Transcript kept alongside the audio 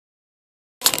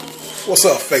What's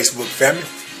up, Facebook family?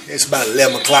 It's about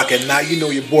 11 o'clock at night. You know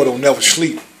your boy don't never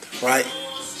sleep, right?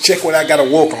 Check what I got to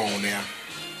work on now.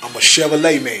 I'm a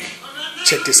Chevrolet man.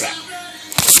 Check this out.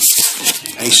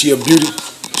 Ain't she a beauty?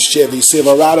 Chevy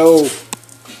Silverado.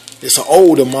 It's an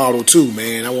older model too,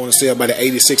 man. I want to say about the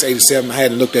 86, 87. I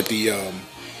hadn't looked at the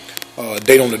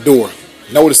date on the door.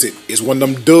 Notice it. It's one of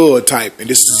them dud type. And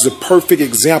this is a perfect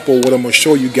example of what I'm going to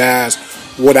show you guys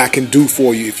what I can do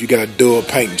for you if you got a dud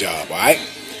paint job, alright?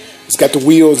 It's got the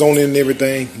wheels on it and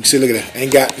everything. You see, look at that.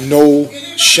 Ain't got no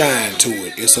shine to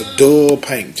it. It's a dud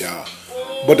paint job.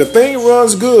 But the thing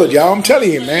runs good, y'all. I'm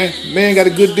telling you, man. Man got a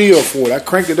good deal for it. I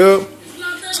cranked it up.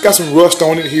 It's got some rust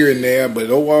on it here and there. But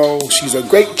overall, she's a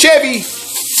great Chevy.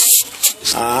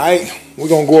 Alright. We're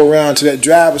going to go around to that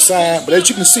driver's side. But as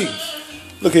you can see,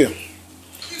 look here.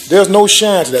 There's no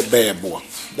shine to that bad boy.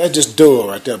 That's just dull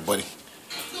right there, buddy.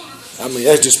 I mean,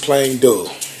 that's just plain dull.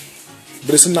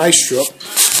 But it's a nice truck.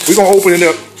 We're going to open it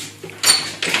up.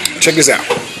 Check this out.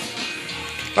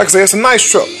 Like I said, it's a nice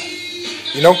truck.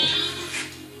 You know?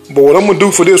 But what I'm going to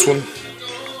do for this one,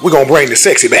 we're going to bring the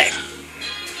sexy back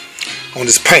on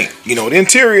this paint. You know, the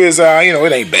interior is, you know,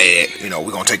 it ain't bad. You know,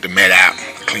 we're going to take the mat out,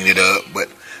 clean it up. But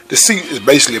the seat is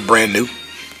basically brand new.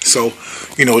 So,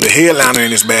 you know, the headliner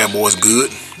in this bad boy is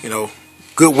good. You know,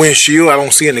 good windshield. I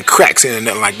don't see any cracks in it,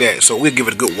 nothing like that. So we'll give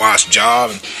it a good wash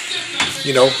job. And,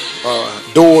 you know,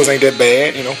 doors ain't that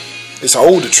bad. You know, it's an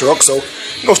older truck, so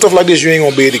you know stuff like this you ain't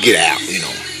gonna be able to get out. You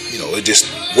know, it just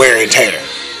wear and tear,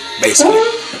 basically.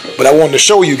 But I wanted to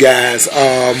show you guys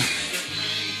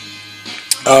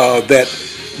that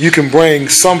you can bring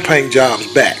some paint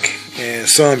jobs back and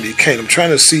some you can't. I'm trying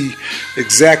to see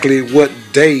exactly what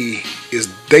date is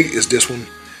this one.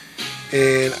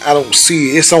 And I don't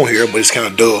see it. It's on here, but it's kind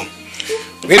of dull.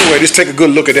 But anyway, just take a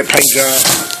good look at that paint job.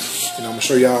 And I'm going to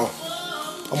show y'all.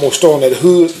 I'm going to start on that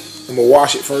hood. I'm going to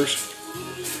wash it first.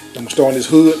 I'm going to start on this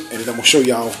hood. And then I'm going to show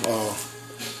y'all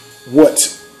what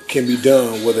can be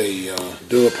done with a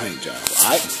dull paint job.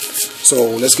 Alright?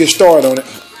 So let's get started on it.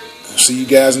 I'll see you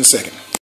guys in a second.